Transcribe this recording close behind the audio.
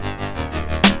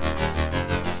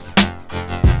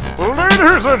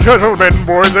Ladies and gentlemen,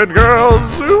 boys and girls,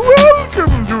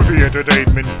 welcome to the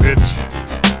Entertainment Pit,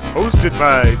 hosted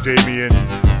by Damien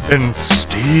and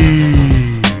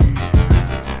Steve.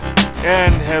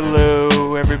 And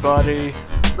hello, everybody.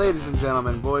 Ladies and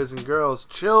gentlemen, boys and girls,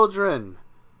 children,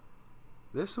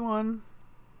 this one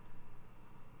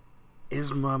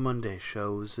is my Monday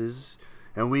shows,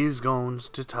 and we's gones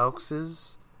to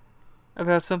talks.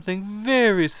 About something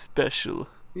very special.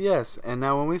 Yes, and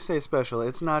now when we say special,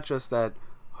 it's not just that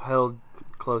held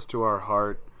close to our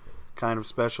heart kind of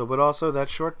special, but also that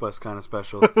short bus kind of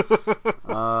special.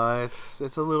 It's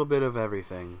a little bit of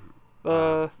everything. We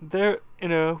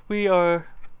are,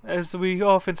 as we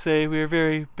often say, we are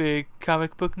very big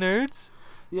comic book nerds.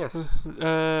 Yes.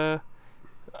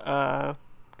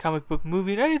 Comic book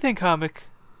movie, anything comic.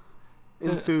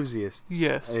 Enthusiasts,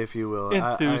 yes, if you will.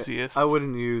 Enthusiasts. I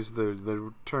wouldn't use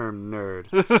the term nerd.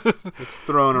 It's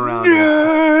thrown around.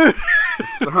 Nerd!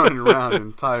 It's thrown around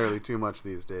entirely too much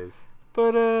these days.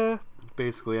 But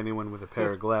basically anyone with a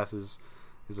pair of glasses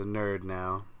is a nerd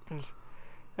now.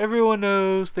 Everyone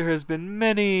knows there has been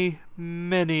many,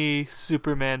 many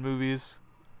Superman movies.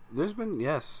 There's been,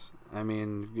 yes. I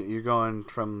mean, you're going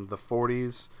from the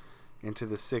 40s into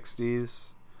the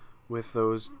 60s with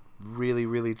those really,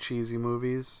 really cheesy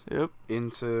movies. Yep.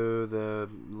 Into the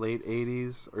late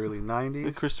 80s, early 90s.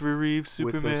 The Christopher Reeve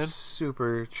Superman. With the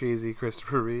super cheesy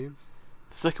Christopher Reeves.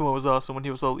 The second one was awesome when he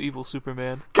was all evil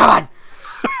Superman. God!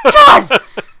 God!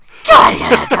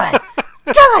 God! God!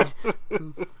 God!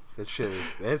 That shit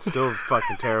it still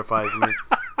fucking terrifies me.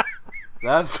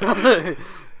 That's the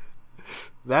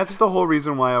whole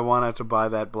reason why I wanted to buy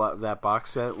that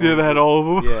box set. Yeah, they had all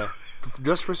of them. Yeah.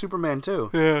 Just for Superman 2.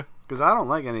 Yeah. Because I don't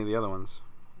like any of the other ones.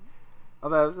 Oh,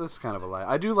 that's kind of a lie.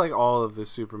 I do like all of the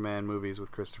Superman movies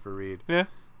with Christopher Reeve. Yeah?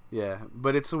 Yeah.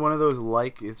 But it's one of those,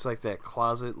 it's like that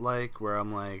closet where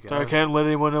I'm like... I can't let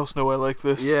anyone else know I like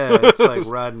this. Yeah, it's like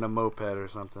riding a moped or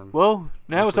something. Well,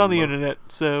 now it's on the internet,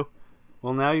 so...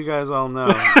 Well, now you guys all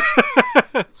know.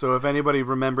 So if anybody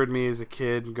remembered me as a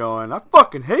kid going, I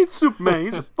fucking hate Superman,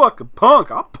 he's a fucking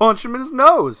punk, I'll punch him in his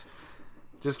nose.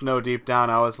 Just know deep down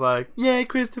I was like, yay,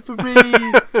 Christopher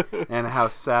Reeve! And how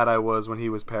sad I was when he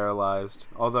was paralyzed.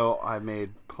 Although I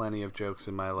made plenty of jokes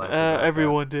in my life.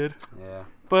 Everyone did. Yeah.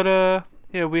 But,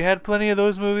 we had plenty of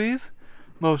those movies.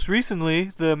 Most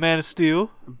recently, The Man of Steel.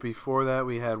 Before that,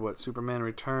 we had, Superman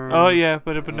Returns. Oh, yeah,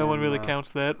 but no one really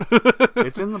counts that.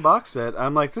 It's in the box set.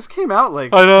 I'm like, this came out,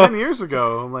 10 years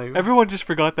ago. I'm like, everyone just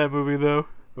forgot that movie, though.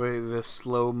 Wait, the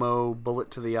slow-mo bullet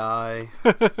to the eye.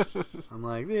 I'm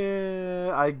like,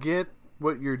 yeah, I get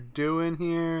what you're doing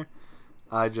here.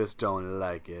 I just don't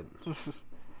like it.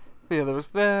 Yeah, there was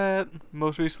that.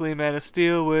 Most recently, Man of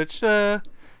Steel, which,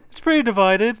 it's pretty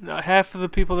divided. Half of the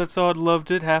people that saw it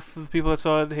loved it. Half of the people that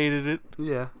saw it hated it.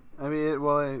 Yeah. I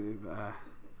mean,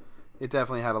 it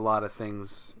definitely had a lot of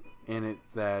things in it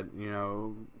that,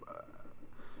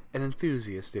 an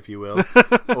enthusiast, if you will,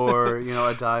 or,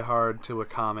 a diehard to a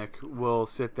comic will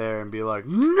sit there and be like,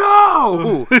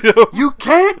 no! You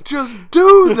can't just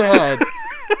do that!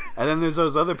 And then there's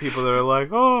those other people that are like,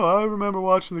 oh, I remember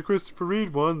watching the Christopher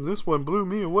Reeve one. This one blew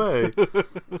me away.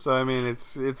 So, I mean,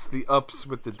 it's the ups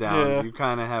with the downs. Yeah. You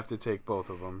kind of have to take both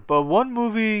of them. But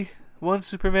one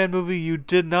Superman movie you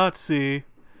did not see,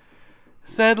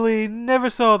 sadly, never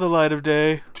saw the light of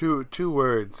day. Two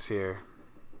words here.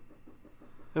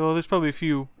 Well, there's probably a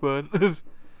few, but...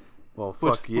 Well,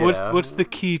 fuck yeah. What's the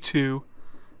key to?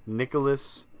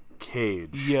 Nicolas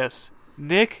Cage. Yes.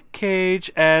 Nick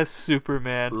Cage as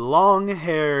Superman.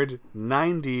 Long-haired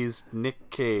 90s Nick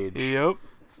Cage. Yep.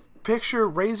 Picture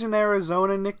Raisin,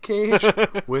 Arizona Nick Cage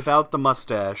without the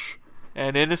mustache.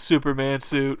 And in a Superman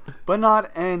suit. But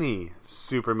not any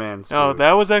Superman suit. Oh,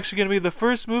 that was actually going to be the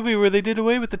first movie where they did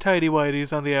away with the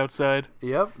tighty-whities on the outside.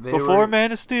 Yep. Before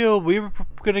Man of Steel, we were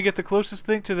going to get the closest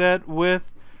thing to that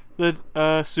with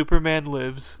the Superman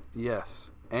Lives.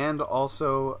 Yes. And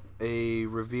also a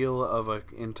reveal of an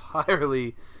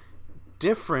entirely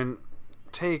different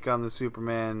take on the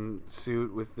Superman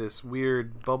suit with this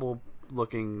weird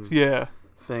bubble-looking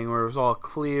thing where it was all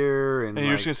clear. And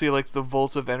you're just going to see, the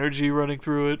volts of energy running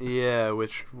through it. Yeah, what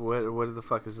the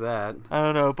fuck is that? I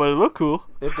don't know, but it looked cool.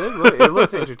 It did look, it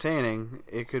looked entertaining.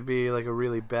 It could be a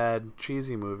really bad,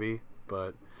 cheesy movie,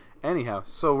 but... Anyhow,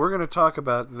 so we're going to talk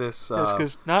about this... Yes,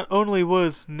 because not only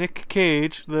was Nick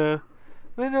Cage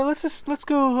let's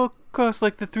go across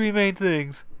the three main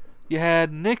things. You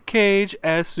had Nick Cage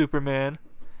as Superman.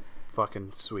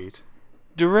 Fucking sweet.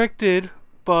 Directed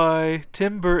by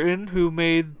Tim Burton, who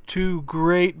made two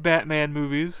great Batman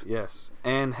movies. Yes,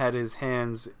 and had his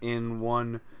hands in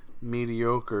one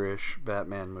mediocre-ish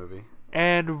Batman movie.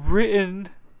 and written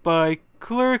by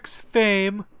Clerks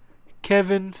fame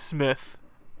Kevin Smith.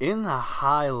 In the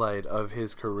highlight of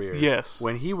his career. Yes.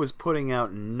 When he was putting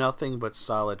out nothing but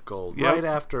solid gold. Yep. Right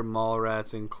after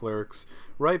Mallrats and Clerks.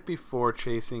 Right before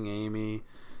Chasing Amy.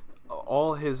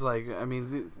 All his,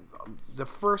 the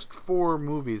first 4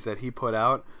 movies that he put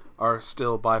out are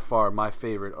still by far my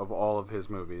favorite of all of his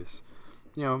movies.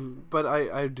 But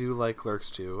I do like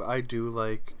Clerks too. I do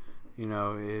like,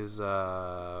 his,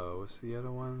 what's the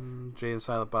other one? Jay and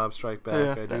Silent Bob Strike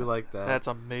Back. Yeah, I do like that. That's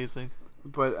amazing.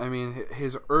 But,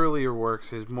 his earlier works,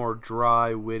 his more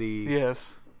dry, witty...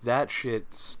 Yes. That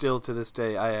shit, still to this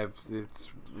day,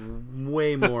 it's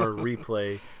way more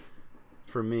replay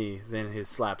for me than his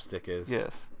slapstick is.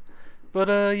 Yes.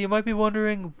 But, you might be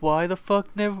wondering, why the fuck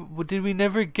did we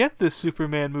never get this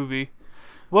Superman movie?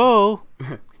 Well,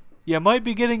 you might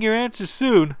be getting your answer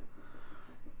soon.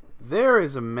 There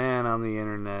is a man on the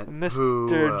internet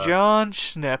Mr. John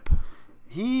Schnepp.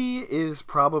 He is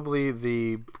probably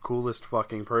the coolest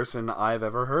fucking person I've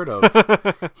ever heard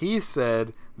of. He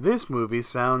said, "This movie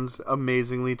sounds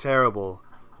amazingly terrible.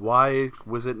 Why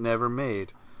was it never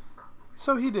made?"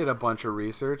 So he did a bunch of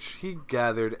research. He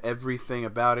gathered everything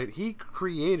about it. He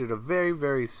created a very,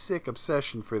 very sick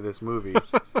obsession for this movie.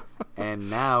 And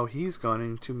now he's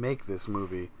going to make this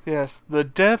movie. Yes, The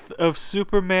Death of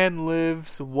Superman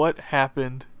Lives, What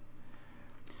Happened.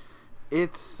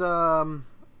 It's,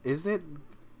 is it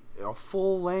a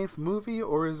full-length movie,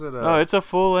 or is it a... No, it's a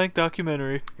full-length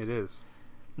documentary. It is.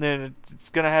 Then it's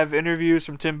going to have interviews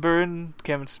from Tim Burton,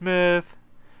 Kevin Smith,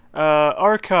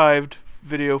 archived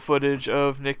video footage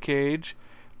of Nick Cage,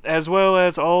 as well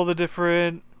as all the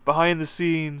different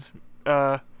behind-the-scenes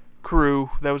crew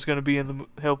that was going to be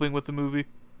helping with the movie.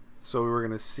 So we were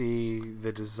going to see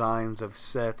the designs of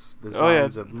sets,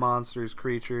 designs of monsters,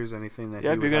 creatures, anything that he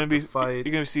would have to fight.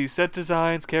 You're going to see set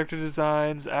designs, character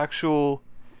designs, actual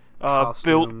Costumes.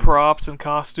 built props and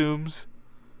costumes.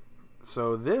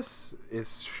 So this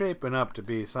is shaping up to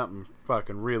be something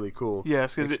fucking really cool.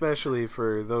 Yes, especially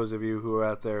for those of you who are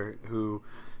out there who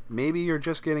maybe you're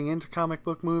just getting into comic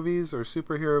book movies or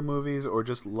superhero movies or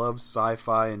just love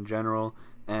sci-fi in general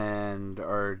and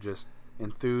are just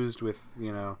enthused with,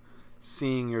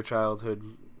 seeing your childhood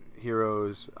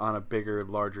heroes on a bigger,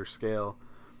 larger scale.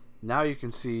 Now you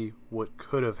can see what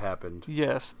could have happened.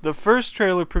 Yes, the first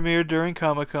trailer premiered during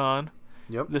Comic-Con.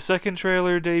 Yep. The second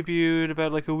trailer debuted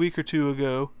about a week or 2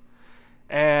 ago.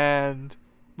 And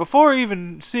before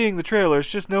even seeing the trailers,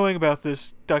 just knowing about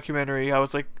this documentary, I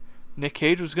was like, Nick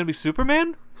Cage was going to be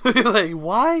Superman? Like,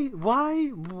 why?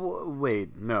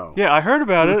 Wait, no. Yeah, I heard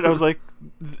about it. I was like,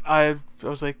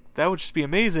 that would just be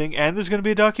amazing. And there's going to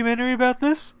be a documentary about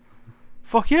this?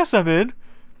 Fuck yes, I'm in.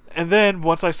 And then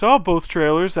once I saw both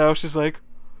trailers, I was just like,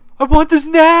 I want this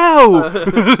now!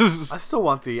 I still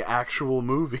want the actual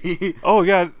movie. Oh,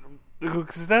 yeah.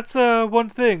 Because that's one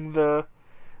thing.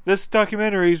 This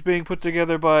documentary is being put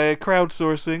together by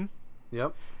crowdsourcing.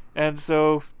 Yep. And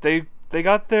so they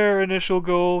got their initial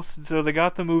goal. So they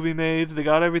got the movie made. They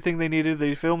got everything they needed.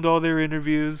 They filmed all their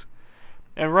interviews.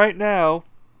 And right now,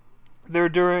 they're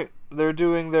doing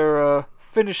their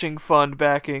finishing fund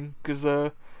backing. Because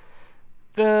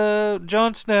the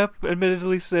John Schnepp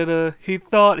admittedly said he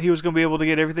thought he was going to be able to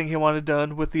get everything he wanted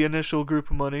done with the initial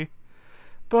group of money.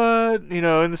 But,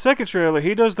 in the second trailer,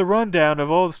 he does the rundown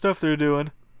of all the stuff they're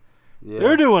doing. Yeah.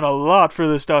 They're doing a lot for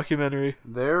this documentary.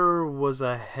 There was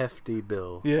a hefty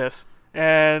bill. Yes.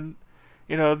 And,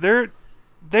 they're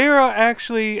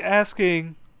actually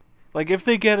asking, if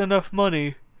they get enough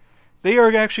money, they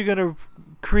are actually going to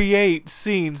create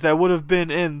scenes that would have been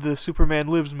in the Superman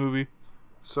Lives movie.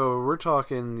 So we're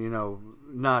talking,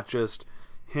 not just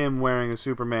him wearing a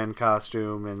Superman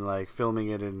costume and filming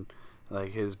it in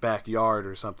his backyard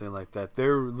or something like that.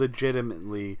 They're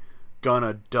legitimately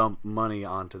gonna dump money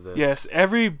onto this. Yes,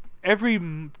 every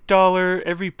dollar,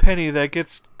 every penny that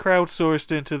gets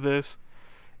crowdsourced into this,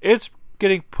 it's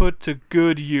getting put to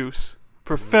good use,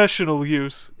 professional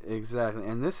use. Exactly,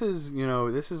 and this is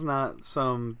not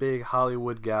some big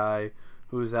Hollywood guy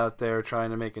who's out there trying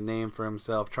to make a name for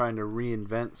himself, trying to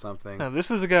reinvent something. Now,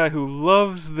 this is a guy who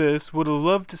loves this, would have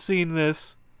loved to seen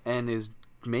this, and is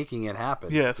making it happen.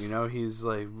 Yes.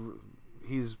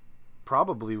 He's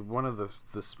probably one of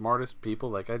the smartest people,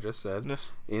 like I just said,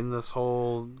 yes, in this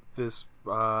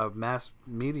mass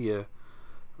media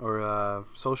or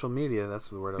social media. That's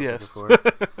the word I was yes. looking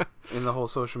for. In the whole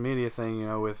social media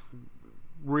thing, with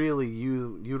really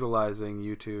utilizing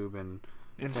YouTube and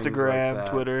Instagram, like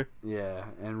Twitter. Yeah,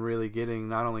 and really getting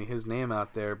not only his name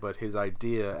out there, but his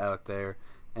idea out there,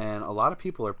 and a lot of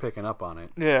people are picking up on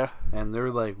it. Yeah. And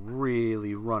they're like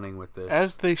really running with this.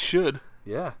 As they should.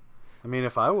 Yeah. I mean,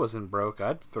 if I wasn't broke,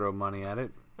 I'd throw money at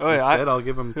it. Oh, yeah, Instead, I'll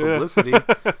give them publicity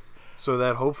so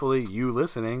that hopefully you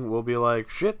listening will be like,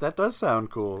 shit, that does sound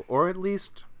cool. Or at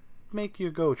least make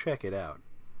you go check it out.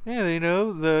 Yeah,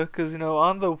 because,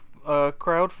 on the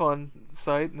crowdfund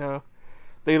site,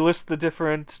 they list the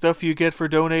different stuff you get for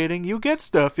donating. You get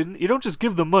stuff. You don't just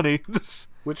give them money.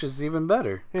 Which is even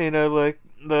better. They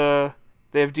have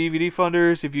DVD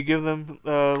funders. If you give them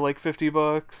like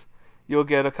 $50, you'll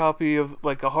get a copy of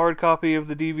a hard copy of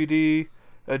the DVD,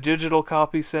 a digital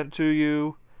copy sent to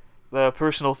you, the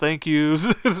personal thank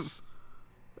yous.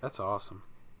 That's awesome.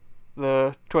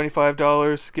 The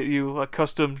 $25 get you a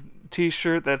custom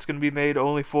T-shirt that's going to be made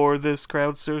only for this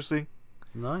crowdsourcing.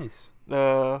 Nice.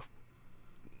 You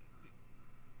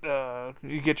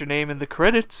get your name in the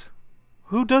credits.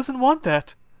 Who doesn't want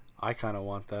that? I kind of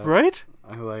want that. Right?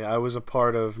 I was a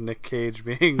part of Nick Cage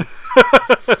being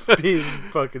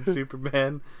fucking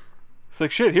Superman. It's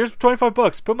like, shit, here's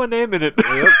 $25. Put my name in it.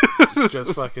 Yep.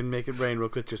 Just fucking make it rain real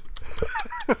quick. Just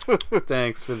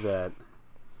thanks for that.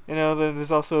 Then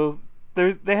there's also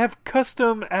they have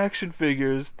custom action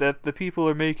figures that the people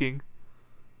are making.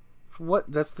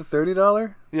 What? That's the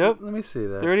 $30? Yep. Let me see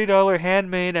that. $30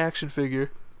 handmade action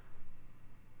figure.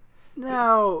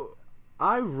 Now,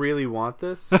 I really want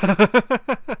this.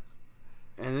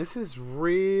 And this is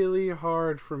really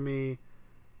hard for me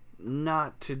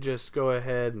not to just go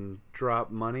ahead and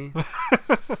drop money.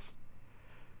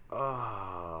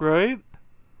 Oh. Right?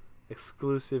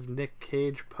 Exclusive Nick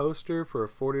Cage poster for a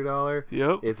 $40.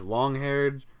 Yep. It's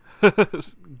long-haired,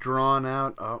 drawn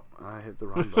out. Oh, I hit the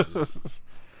wrong button.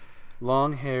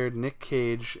 Long-haired Nick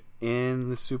Cage in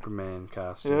the Superman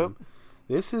costume. Yep.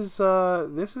 This is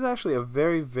actually a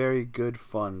very, very good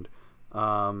fund.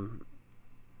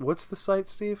 What's the site,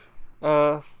 Steve?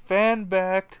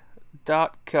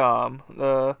 Fanbacked.com.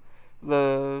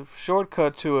 The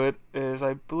shortcut to it is,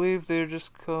 I believe they're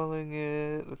just calling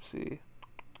it, let's see.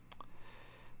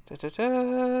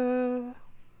 Damn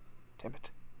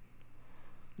it.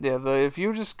 Yeah, if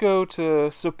you just go to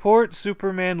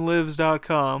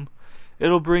supportsupermanlives.com,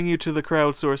 it'll bring you to the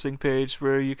crowdsourcing page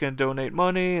where you can donate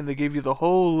money, and they give you the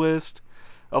whole list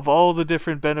of all the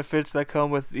different benefits that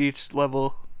come with each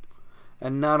level.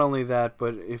 And not only that,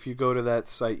 but if you go to that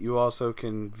site, you also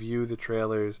can view the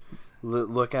trailers,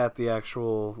 look at the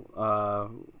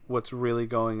actual what's really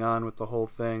going on with the whole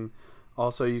thing.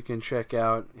 Also, you can check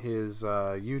out his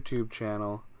YouTube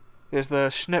channel. There's the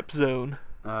Schnepp Zone.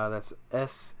 That's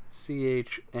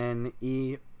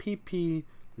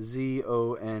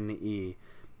SCHNEPPZONE.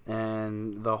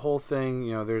 And the whole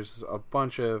thing, there's a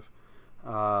bunch of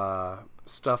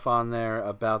stuff on there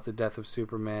about the death of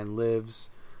Superman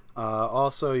Lives.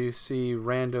 Also, you see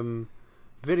random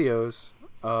videos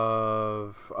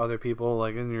of other people,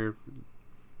 like in your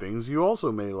things you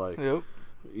also may like. Yep.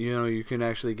 You can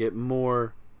actually get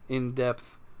more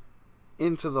in-depth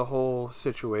into the whole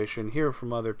situation, hear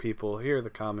from other people, hear the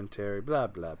commentary, blah,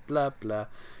 blah, blah, blah.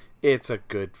 It's a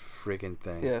good friggin'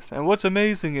 thing. Yes, and what's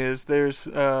amazing is there's,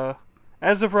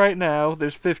 as of right now,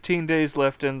 there's 15 days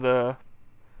left in the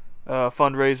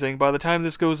fundraising. By the time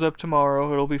this goes up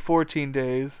tomorrow, it'll be 14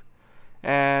 days.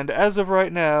 And as of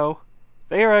right now,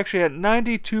 they are actually at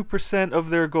 92%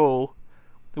 of their goal,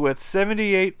 with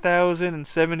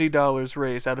 $78,070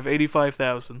 raised out of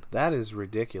 $85,000. That is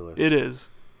ridiculous. It is.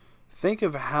 Think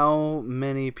of how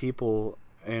many people,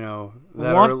 that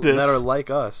are like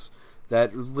us,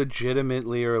 that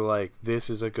legitimately are like, this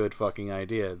is a good fucking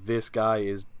idea. This guy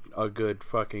is a good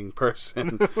fucking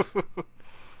person.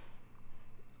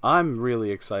 I'm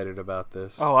really excited about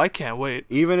this. Oh, I can't wait.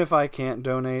 Even if I can't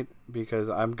donate, because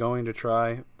I'm going to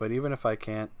try, but even if I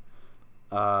can't,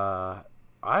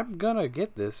 I'm gonna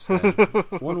get this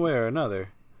one way or another.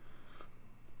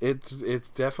 It's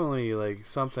definitely like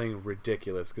something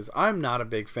ridiculous, because I'm not a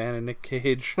big fan of Nick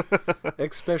Cage,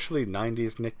 especially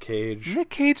 90s Nick Cage.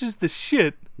 Nick Cage is the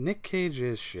shit. Nick Cage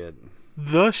is shit.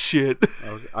 The shit.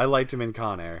 I liked him in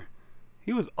Con Air.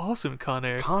 He was awesome in Con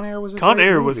Air. Con Air was a Con great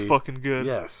Air movie. was fucking good.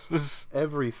 Yes.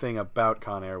 Everything about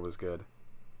Con Air was good.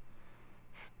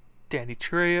 Danny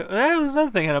Trejo. That was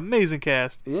another thing. Had an amazing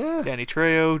cast. Yeah. Danny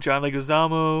Trejo, John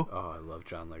Leguizamo. Oh, I love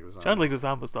John Leguizamo. John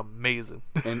Leguizamo's amazing.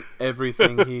 And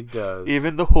everything he does.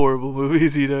 Even the horrible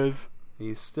movies he does.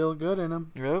 He's still good in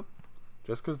them. Yep.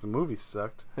 Just because the movie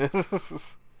sucked.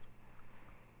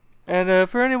 And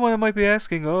for anyone that might be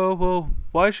asking, oh, well,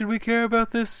 why should we care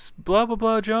about this blah, blah,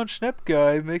 blah John Schnepp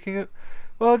guy making it?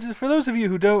 Well, just for those of you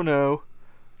who don't know,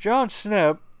 John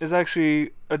Schnepp is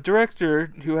actually a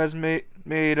director who has made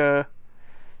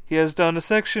He has done a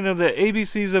section of the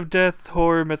ABCs of Death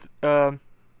horror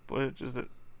what is it?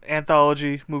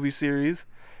 Anthology movie series,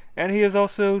 and he has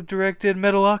also directed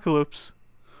Metalocalypse,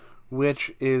 which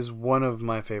is one of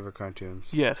my favorite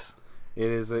cartoons. Yes.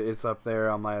 It's up there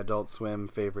on my Adult Swim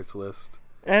favorites list.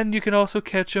 And you can also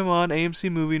catch him on AMC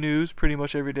Movie News pretty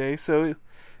much every day. So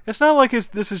it's not like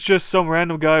this is just some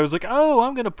random guy who's like, oh,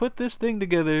 I'm going to put this thing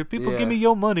together. People give me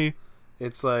your money.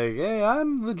 It's like, hey,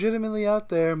 I'm legitimately out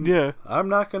there. Yeah. I'm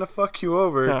not going to fuck you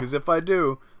over, because if I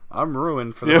do, I'm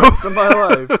ruined for the Yep. rest of my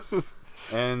life.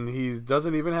 And he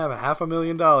doesn't even have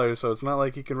 $500,000, so it's not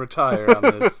like he can retire on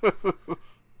this.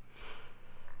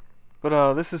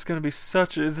 But this is going to be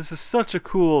such a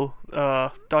cool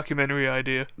documentary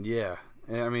idea. Yeah.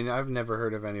 I mean, I've never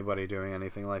heard of anybody doing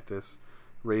anything like this.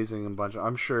 Raising a bunch of...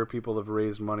 I'm sure people have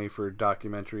raised money for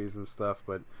documentaries and stuff,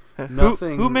 but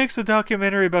nothing... Who makes a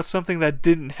documentary about something that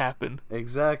didn't happen?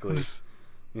 Exactly.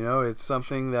 You know, it's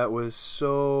something that was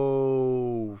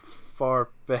so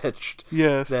far-fetched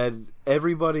Yes. that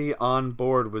everybody on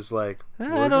board was like,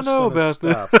 I don't know about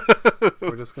stop. that.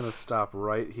 We're just going to stop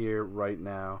right here, right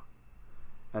now.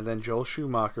 And then Joel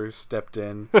Schumacher stepped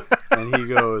in, and he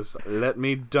goes, let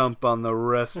me dump on the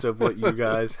rest of what you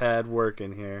guys had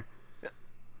working here.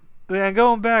 Yeah,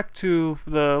 going back to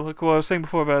what I was saying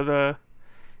before about,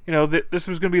 this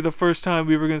was going to be the first time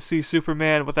we were going to see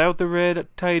Superman without the red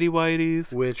tighty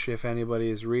whities. Which, if anybody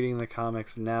is reading the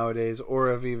comics nowadays, or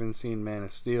have even seen Man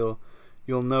of Steel,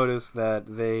 you'll notice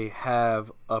that they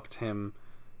have upped him.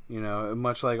 You know,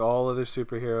 much like all other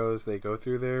superheroes, they go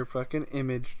through their fucking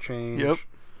image change. Yep.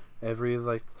 Every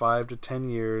 5 to 10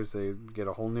 years, they get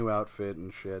a whole new outfit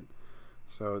and shit.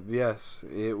 So, yes,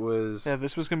 it was... Yeah,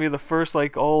 this was going to be the first,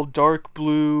 all dark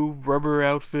blue rubber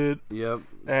outfit. Yep.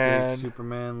 And big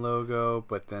Superman logo,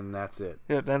 but then that's it.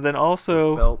 Yeah, and then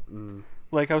also, belt and...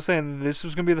 like I was saying, this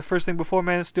was going to be the first thing before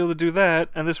Man of Steel to do that,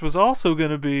 and this was also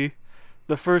going to be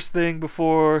the first thing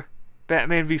before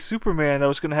Batman v Superman that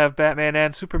was going to have Batman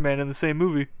and Superman in the same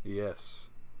movie. Yes.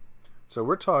 So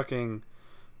we're talking...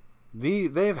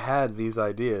 They've had these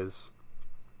ideas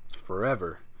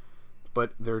forever,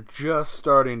 but they're just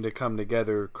starting to come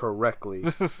together correctly.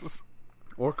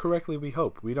 Or correctly, we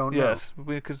hope. We don't know. Yes,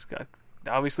 because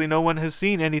obviously no one has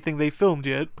seen anything they filmed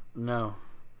yet. No.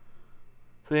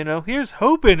 So, here's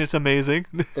hoping it's amazing.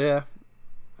 Yeah.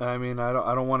 I mean, I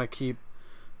don't want to keep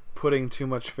putting too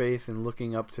much faith in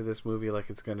looking up to this movie like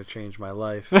it's going to change my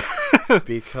life.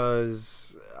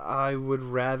 Because I would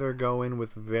rather go in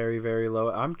with very, very low...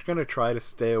 I'm going to try to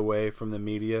stay away from the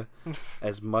media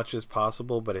as much as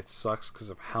possible, but it sucks because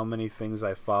of how many things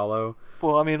I follow.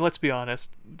 Well, I mean, let's be honest.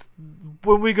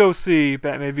 When we go see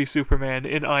Batman v Superman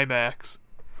in IMAX...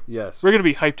 Yes. We're going to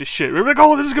be hyped as shit. We're like,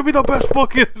 oh, this is going to be the best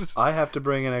fucking... I have to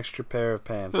bring an extra pair of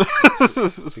pants.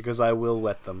 Because I will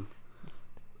wet them.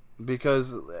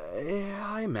 Because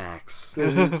IMAX,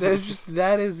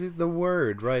 that is the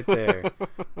word right there.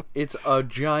 It's a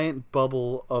giant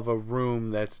bubble of a room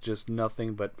that's just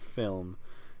nothing but film.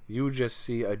 You just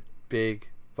see a big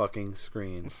fucking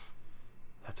screen.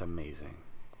 That's amazing.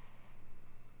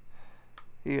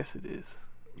 Yes, it is.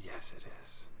 Yes, it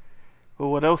is. But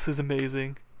what else is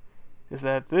amazing is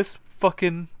that this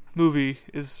fucking movie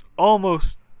is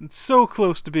almost so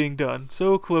close to being done,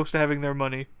 so close to having their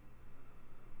money.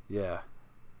 Yeah.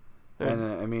 And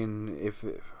I mean,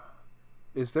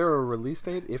 is there a release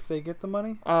date if they get the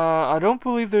money? I don't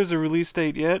believe there's a release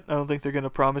date yet. I don't think they're going to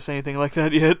promise anything like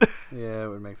that yet. Yeah, it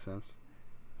would make sense.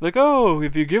 Like, oh,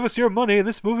 if you give us your money,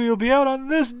 this movie will be out on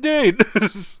this date.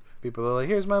 People are like,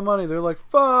 here's my money. They're like,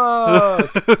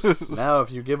 fuck! Now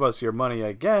if you give us your money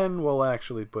again, we'll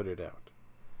actually put it out.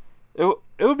 It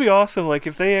would be awesome,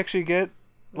 if they actually get,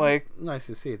 Nice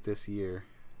to see it this year.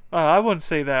 I wouldn't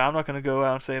say that. I'm not going to go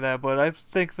out and say that, but I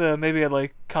think maybe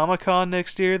at Comic-Con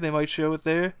next year, they might show it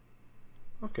there.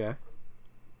 Okay.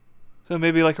 So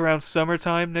maybe around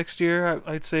summertime next year,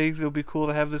 I'd say it'll be cool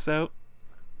to have this out.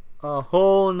 A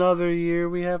whole nother year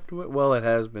we have to wait. Well, it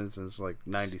has been since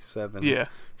 97. Yeah.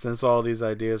 Since all these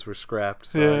ideas were scrapped.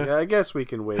 So Yeah. I guess we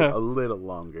can wait a little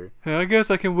longer. I guess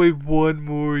I can wait one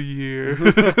more year.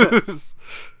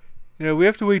 We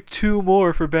have to wait 2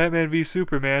 more for Batman v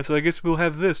Superman, so I guess we'll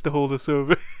have this to hold us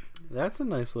over. That's a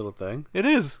nice little thing. It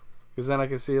is. Because then I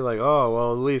can see, oh,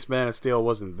 well, at least Man of Steel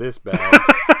wasn't this bad.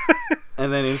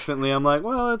 And then instantly I'm like,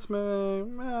 well,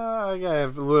 I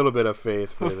have a little bit of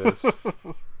faith for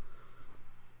this.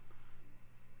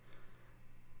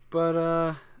 But,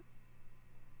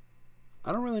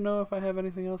 I don't really know if I have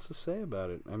anything else to say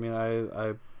about it. I mean,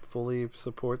 I fully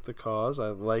support the cause. I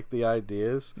like the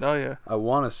ideas. Oh, yeah. I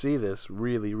want to see this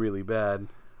really, really bad.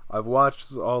 I've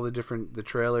watched all the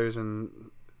trailers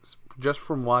and just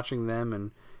from watching them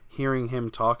and hearing him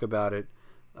talk about it,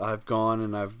 I've gone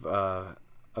and I've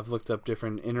looked up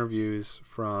different interviews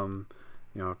from,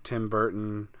 Tim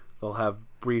Burton. They'll have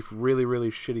brief, really,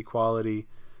 really shitty quality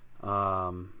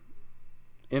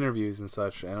interviews and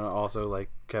such, and also like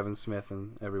Kevin Smith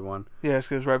and everyone. Yes,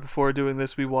 because right before doing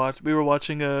this, we were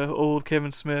watching a old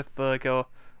Kevin Smith a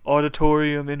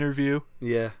auditorium interview.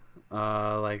 Yeah,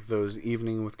 like those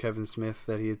Evening with Kevin Smith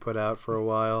that he had put out for a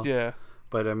while. Yeah,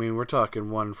 but I mean, we're talking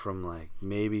one from like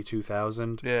maybe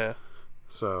 2000. Yeah,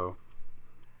 so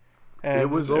and it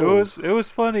was old. It was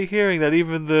funny hearing that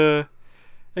even the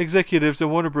executives at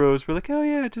Warner Bros. Were like, oh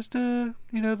yeah, just they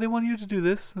want you to do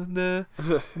this, and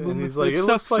and he's like, it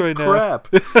looks sucks like right crap.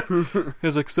 He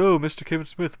was like, so Mr. Kevin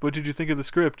Smith, what did you think of the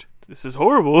script? This is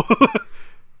horrible.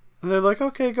 And they're like,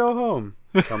 okay, go home.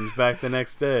 Comes back the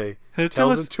next day,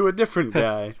 tells it to a different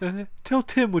guy. Tell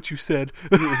Tim what you said.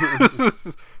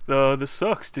 This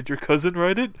sucks. Did your cousin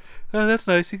write it? That's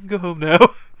nice. You can go home now.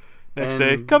 Next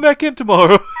day, come back in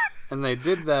tomorrow. And they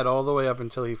did that all the way up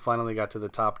until he finally got to the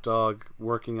top dog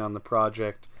working on the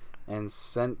project and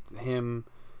sent him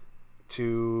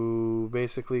to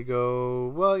basically go,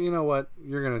 well, you know what?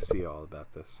 You're going to see all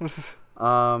about this.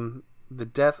 The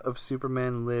Death of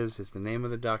Superman Lives is the name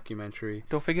of the documentary.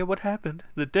 Don't forget what happened.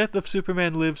 The Death of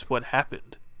Superman Lives, what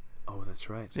happened. Oh, that's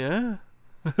right. Yeah.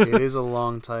 It is a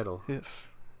long title.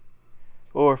 Yes.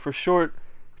 Or for short,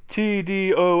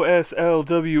 TDOSLWH.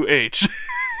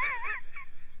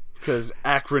 Because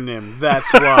acronym,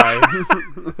 that's why.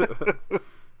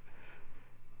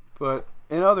 But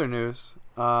in other news,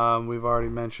 we've already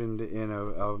mentioned in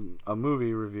a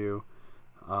movie review,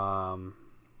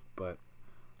 but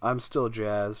I'm still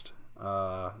jazzed.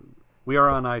 We are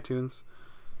on iTunes.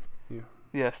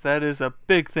 Yes, that is a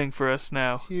big thing for us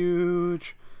now.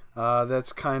 Huge.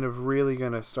 That's kind of really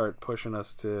going to start pushing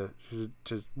us to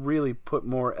really put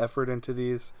more effort into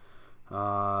these.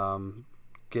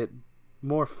 Get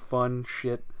more fun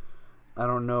shit. I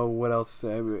don't know what else.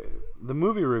 The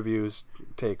movie reviews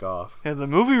take off. Yeah, the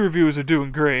movie reviews are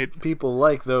doing great. People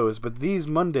like those, but these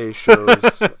Monday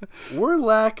shows, we're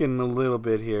lacking a little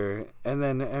bit here.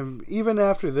 And even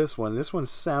after this one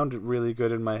sounded really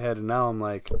good in my head, and now I'm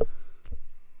like,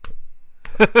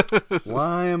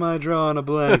 why am I drawing a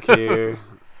blank here?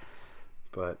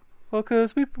 But well,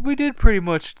 because we did pretty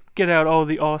much get out all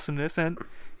the awesomeness, and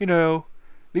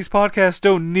these podcasts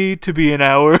don't need to be an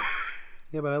hour.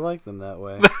 Yeah, but I like them that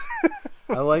way.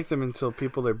 I like them until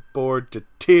people are bored to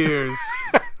tears.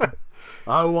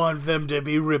 I want them to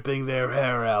be ripping their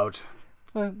hair out.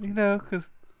 Well, because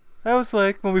that was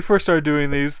like when we first started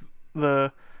doing these.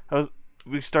 We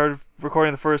started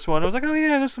recording the first one. I was like, oh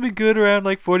yeah, this will be good around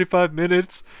like 45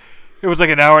 minutes. It was like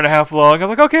an hour and a half long. I'm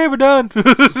like, okay, we're done.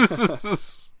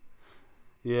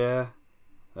 Yeah,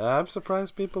 I'm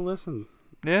surprised people listen.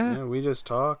 Yeah. We just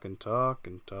talk and talk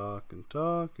and talk and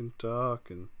talk and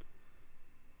talk and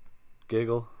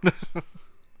giggle,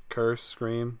 curse,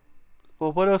 scream.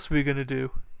 Well, what else are we going to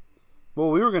do? Well,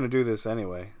 we were going to do this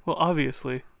anyway. Well,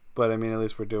 obviously. But, I mean, at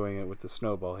least we're doing it with the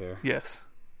snowball here. Yes.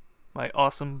 My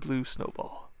awesome blue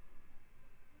snowball.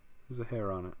 There's a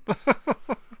hair on it.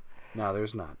 No,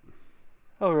 there's not.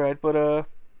 Alright, but,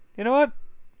 you know what?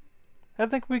 I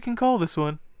think we can call this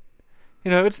one.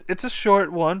 It's a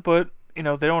short one, but they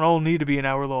don't all need to be an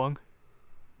hour long.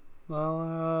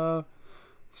 Well,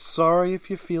 sorry if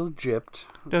you feel gypped.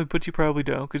 No, but you probably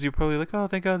don't, because you're probably like, oh,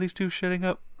 thank God these two shutting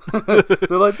up. They're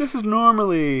like, this is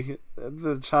normally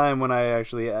the time when I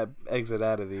actually exit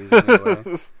out of these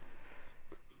anyway.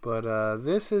 But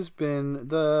this has been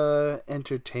the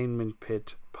Entertainment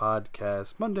Pit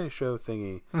Podcast Monday show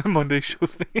thingy. Monday show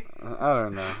thingy. I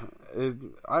don't know.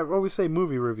 I always say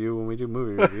movie review when we do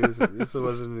movie reviews.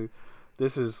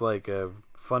 This is like a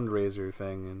fundraiser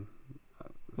thing, and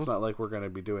it's not like we're going to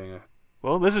be doing a...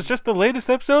 Well, this is just the latest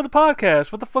episode of the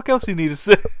podcast. What the fuck else do you need to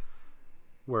say?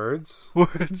 Words.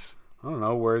 I don't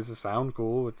know, words that sound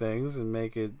cool with things and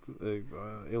make it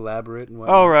elaborate and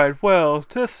whatnot. Alright, well,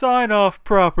 to sign off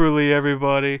properly,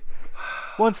 everybody,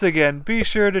 once again, be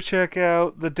sure to check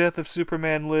out The Death of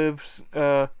Superman Lives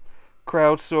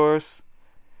crowdsource.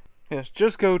 Yes,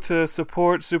 just go to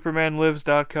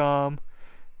supportsupermanlives.com.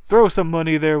 Throw some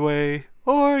money their way,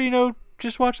 or,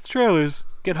 just watch the trailers.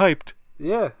 Get hyped.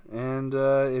 Yeah, and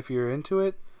if you're into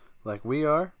it, like we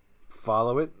are,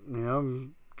 follow it,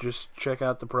 just check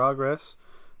out the progress.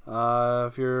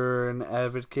 If you're an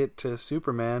advocate to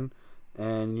Superman,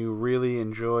 and you really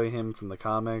enjoy him from the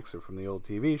comics or from the old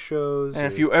TV shows. And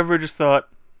if you ever just thought,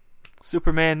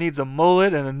 Superman needs a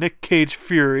mullet and a Nick Cage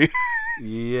Fury.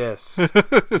 Yes.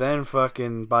 Then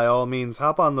fucking, by all means,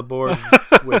 hop on the board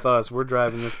with us. We're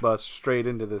driving this bus straight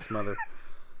into this mother.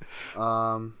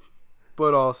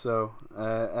 But also,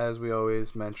 as we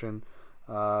always mention,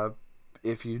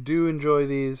 if you do enjoy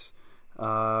these,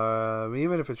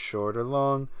 even if it's short or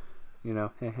long, you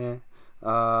know,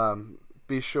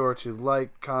 be sure to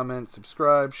like, comment,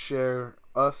 subscribe, share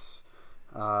us.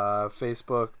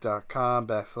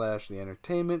 Facebook.com/The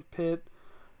Entertainment Pit.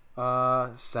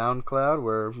 SoundCloud,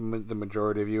 where the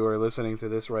majority of you are listening to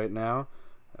this right now,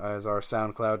 is our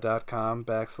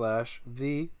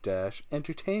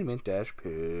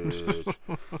SoundCloud.com/The-Entertainment-Pit.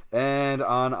 And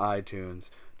on iTunes,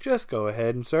 just go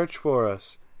ahead and search for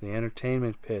us. The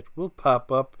Entertainment Pit will pop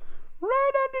up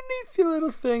right underneath the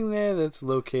little thing there that's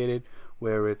located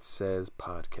where it says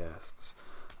podcasts.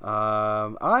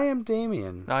 I am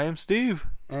Damien. I am Steve.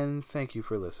 And thank you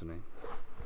for listening.